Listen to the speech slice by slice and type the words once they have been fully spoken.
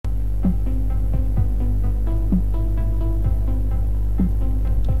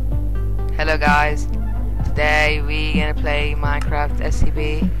Hello guys, today we're gonna play Minecraft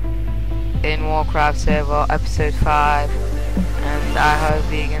SCB in Warcraft server episode 5 and I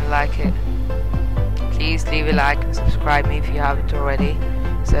hope you're gonna like it. Please leave a like and subscribe me if you haven't already.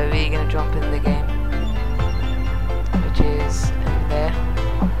 So we're gonna jump in the game, which is in there.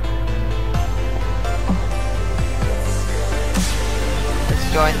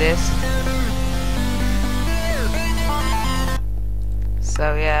 Let's join this.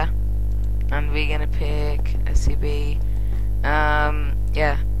 So yeah, and we're gonna pick SCB.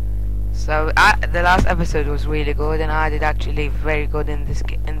 Yeah. So the last episode was really good, and I did actually very good in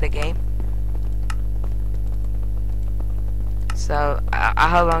the game. So I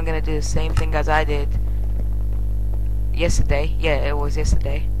hope I'm gonna do the same thing as I did yesterday. Yeah, it was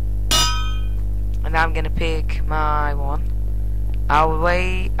yesterday. And I'm gonna pick my one. I will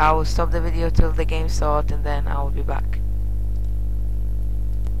wait. I will stop the video till the game starts, and then I will be back.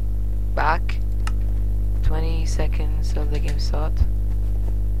 20 seconds of the game start.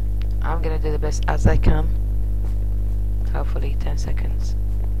 I'm gonna do the best as I can. Hopefully 10 seconds.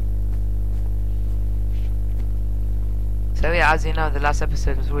 So yeah, as you know, the last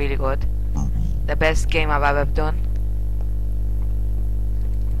episode was really good. The best game I've ever done.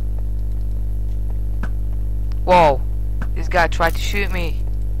 Whoa! This guy tried to shoot me.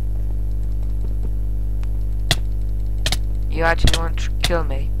 You actually want to kill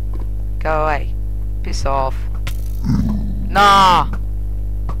me? Go away. Piss off. Nah!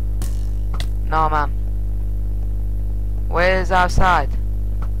 Nah, man. Where's outside?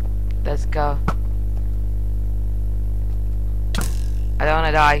 Let's go. I don't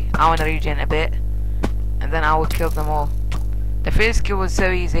wanna die. I wanna regen a bit. And then I will kill them all. The first kill was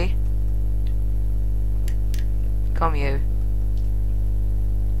so easy. Come you.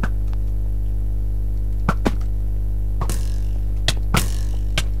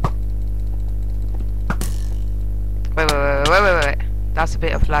 Wait. That's a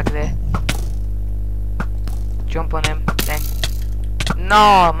bit of lag there. Jump on him, then.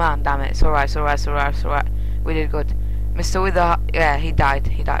 No, man, damn it. It's alright. We did good. Mr. Wither, yeah, he died.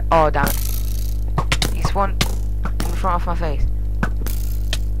 Oh, damn it. He spawned in front of my face.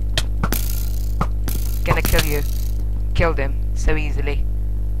 Gonna kill you. Killed him so easily.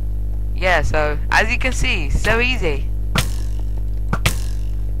 Yeah, so, as you can see, so easy.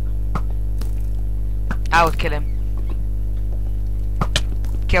 I would kill him.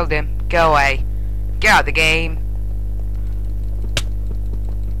 Killed him. Go away. Get out of the game.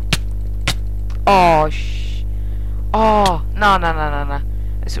 Oh, oh, no.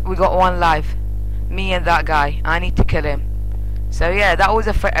 So we got one life. Me and that guy. I need to kill him. So yeah, that was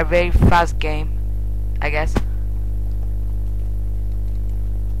a very fast game, I guess.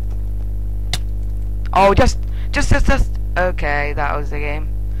 Oh, just. Okay, that was the game.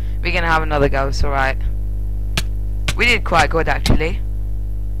 We're gonna have another go. It's alright. We did quite good actually.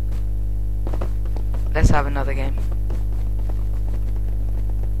 Let's have another game.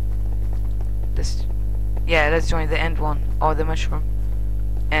 Let's join the end one or the mushroom.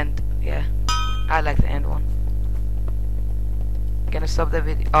 End, yeah. I like the end one. Gonna stop the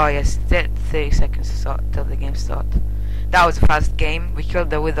video. Oh yes, 30 seconds to start till the game start. That was a fast game. We killed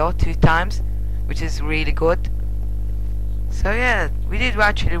the Wither 2 times, which is really good. So yeah, we did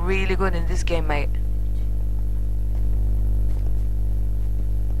actually really good in this game, mate.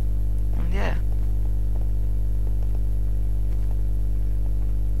 And yeah.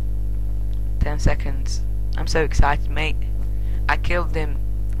 10 seconds. I'm so excited, mate. I killed him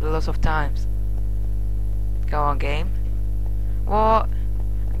lots of times. Go on, game. What?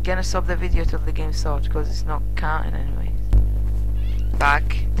 I'm gonna stop the video till the game starts because it's not counting anyways.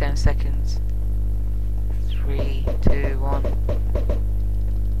 Back. 10 seconds. 3, 2, 1.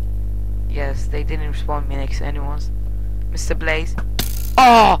 Yes, they didn't respond me next to anyone's. Mr. Blaze.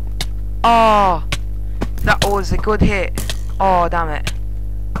 Oh! Oh! That was a good hit. Oh, damn it.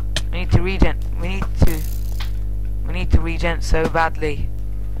 We need to regen. We need to regen so badly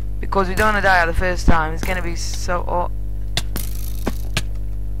because we don't want to die the first time. It's gonna be so. Oh.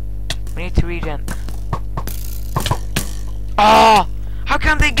 We need to regen. Oh! How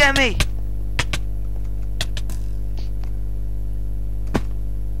can they get me?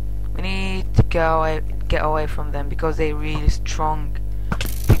 We need to get away from them because they're really strong.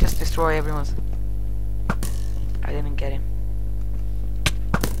 They just destroy everyone's. I didn't get him.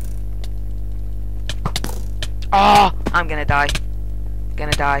 Oh, I'm gonna die.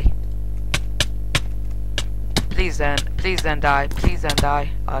 Please don't die.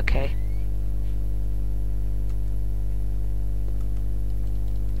 Okay.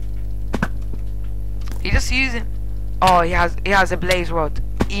 He's just using. Oh, he has a blaze rod.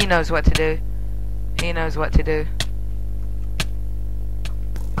 He knows what to do. He knows what to do.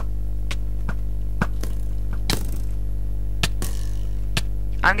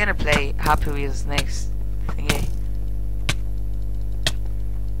 I'm gonna play Happy Wheels next thingy.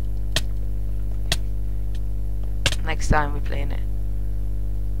 Next time we're playing it.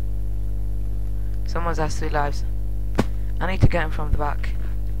 Someone's has 3 lives. I need to get him from the back.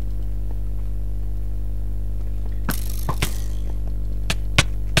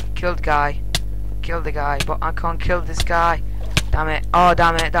 Killed guy. Kill the guy, but I can't kill this guy. Damn it. Oh,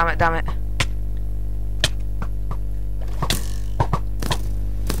 damn it, damn it, damn it.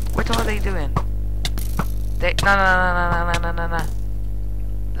 What are they doing? No, no, no, no, no, no, no, no.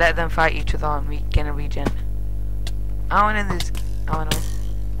 Let them fight each other and we can regen. I want to win this.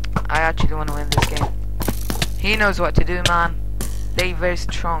 I actually want to win this game. He knows what to do, man. They're very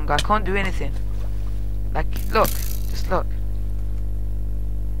strong. I can't do anything. Like, look. Just look.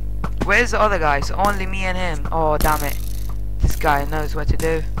 Where's the other guys? Only me and him. Oh, damn it. This guy knows what to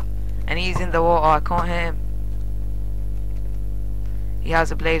do. And he's in the water. I can't hit him. He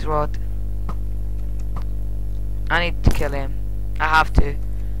has a blaze rod. I need to kill him. I have to.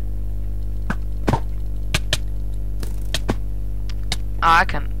 Oh, I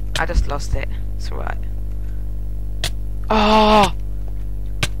can. I just lost it. It's alright. Oh!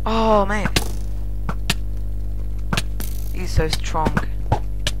 Oh, man. He's so strong.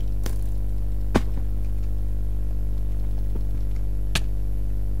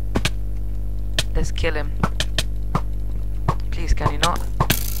 Let's kill him. Please, can you not?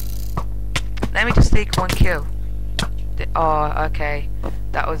 Let me just take 1 kill. Oh, okay.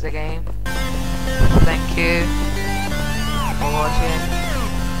 That was the game. Thank you for watching.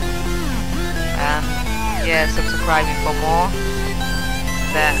 And yeah, subscribing for more.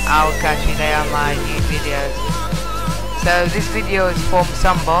 Then I'll catch you there on my new videos. So this video is for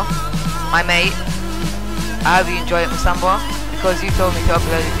Massamba, my mate. I hope you enjoy it, Massamba, because you told me to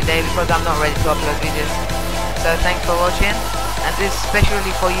upload it today because I'm not ready to upload videos. So thanks for watching, and this is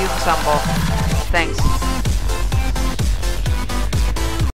especially for you, Massamba. Thanks.